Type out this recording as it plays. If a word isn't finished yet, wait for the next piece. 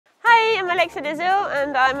I'm Alexia Desil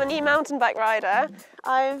and I'm an e-mountain bike rider.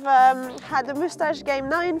 I've had the Moustache Game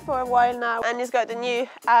 9 for a while now and it's got the new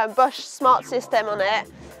Bosch Smart System on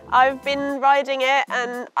it. I've been riding it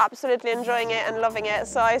and absolutely enjoying it and loving it,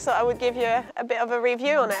 so I thought I would give you a bit of a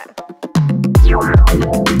review on it.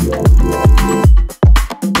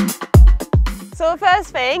 So the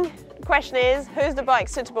first thing, the question is, who's the bike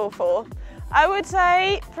suitable for? I would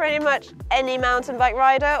say pretty much any mountain bike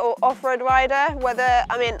rider or off-road rider,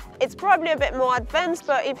 it's probably a bit more advanced,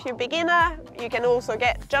 but if you're a beginner, you can also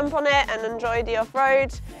jump on it and enjoy the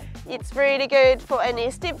off-road. It's really good for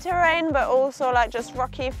any steep terrain, but also like just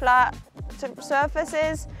rocky, flat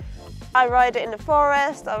surfaces. I ride it in the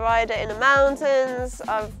forest, I ride it in the mountains,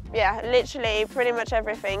 literally pretty much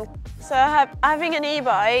everything. So having an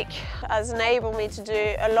e-bike has enabled me to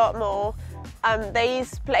do a lot more.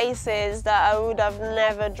 These places that I would have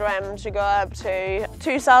never dreamt to go up to,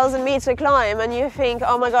 2,000-meter climb, and you think,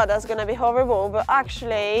 oh my god, that's going to be horrible, but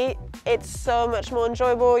actually it's so much more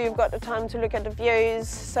enjoyable. You've got the time to look at the views,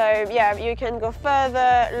 so yeah, you can go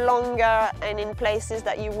further, longer, and in places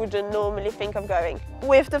that you wouldn't normally think of going.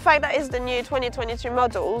 With the fact that it's the new 2022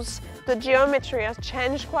 models, the geometry has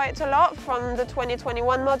changed quite a lot from the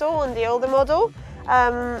 2021 model and the older model.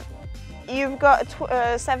 You've got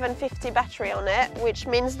a 750 battery on it, which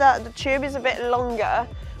means that the tube is a bit longer,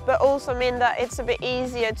 but also mean that it's a bit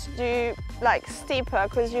easier to do like steeper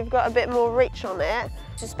because you've got a bit more reach on it.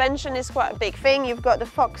 Suspension is quite a big thing. You've got the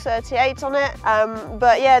Fox 38 on it,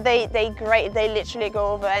 but yeah, they literally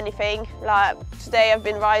go over anything. Like today I've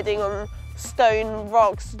been riding on stone,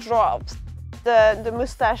 rocks, drops. The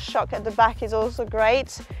Moustache shock at the back is also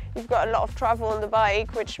great. You've got a lot of travel on the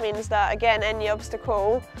bike, which means that again, any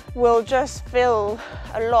obstacle will just feel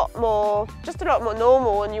a lot more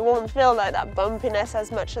normal, and you won't feel like that bumpiness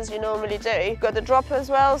as much as you normally do. You've got the dropper as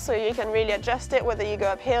well, so you can really adjust it, whether you go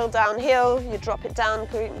uphill, downhill, you drop it down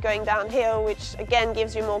going downhill, which again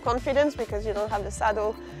gives you more confidence because you don't have the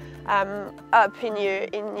saddle up in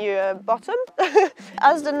your bottom.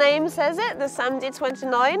 As the name says it, the SAMD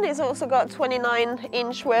 29 has also got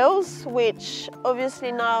 29-inch wheels, which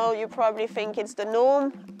obviously now you probably think it's the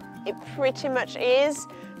norm. It pretty much is,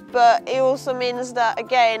 but it also means that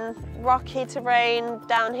again, rocky terrain,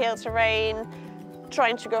 downhill terrain,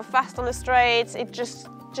 trying to go fast on the straights, it just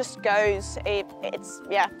goes.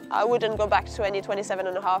 I wouldn't go back to any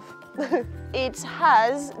 27.5. It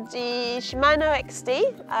has the Shimano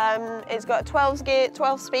XT. It's got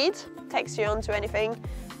 12 speed, takes you onto anything,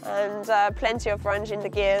 and plenty of range in the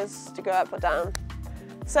gears to go up or down.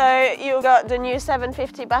 So you've got the new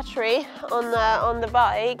 750 battery on the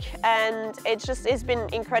bike, and it's been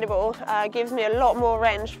incredible. Gives me a lot more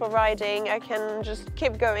range for riding. I can just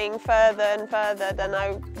keep going further and further than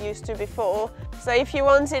I used to before. So if you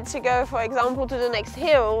wanted to go, for example, to the next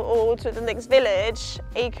hill or to the next village,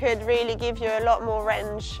 it could really give you a lot more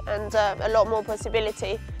range and a lot more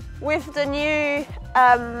possibility. With the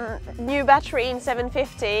new battery in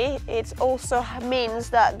 750, it also means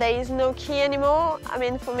that there is no key anymore. I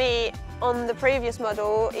mean, for me, on the previous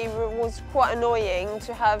model, it was quite annoying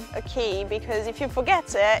to have a key because if you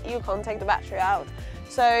forget it, you can't take the battery out.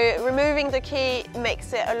 So removing the key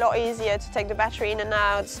makes it a lot easier to take the battery in and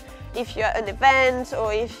out. If you're at an event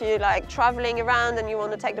or if you're like traveling around and you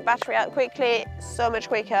want to take the battery out quickly, so much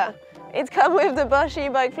quicker. It comes with the Bosch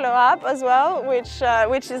e-bike Flow app as well,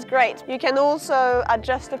 which is great. You can also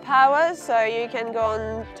adjust the power, so you can go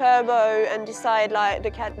on turbo and decide like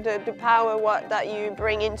the power that you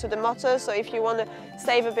bring into the motor. So if you want to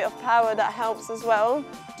save a bit of power, that helps as well.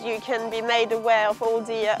 You can be made aware of all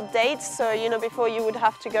the updates. So before you would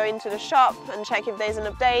have to go into the shop and check if there's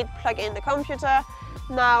an update, plug it in the computer.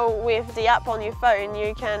 Now with the app on your phone,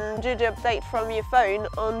 you can do the update from your phone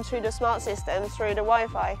onto the smart system through the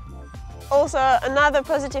Wi-Fi. Also, another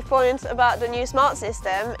positive point about the new smart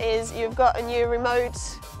system is you've got a new remote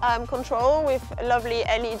control with a lovely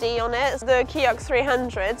LED on it. The Kiosk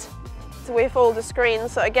 300 with all the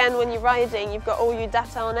screens. So again, when you're riding, you've got all your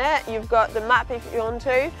data on it. You've got the map if you want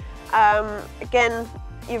to. Again,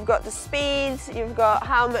 you've got the speeds, you've got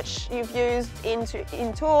how much you've used into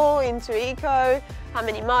Tour, into Eco, how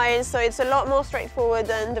many miles. So it's a lot more straightforward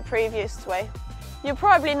than the previous way. You're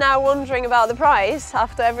probably now wondering about the price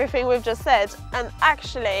after everything we've just said, and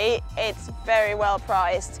actually it's very well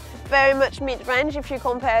priced. Very much mid-range if you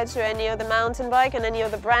compare to any other mountain bike and any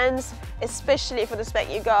other brands, especially for the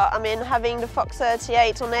spec you got. I mean, having the Fox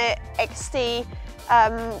 38 on it, XT,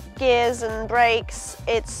 gears and brakes,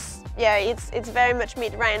 it's very much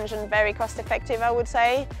mid-range and very cost-effective, I would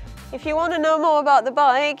say. If you want to know more about the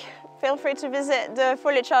bike, feel free to visit the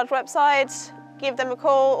Fully Charged website. give them a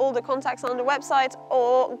call, all the contacts are on the website,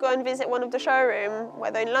 or go and visit one of the showrooms,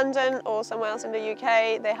 whether in London or somewhere else in the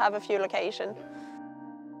UK. They have a few locations.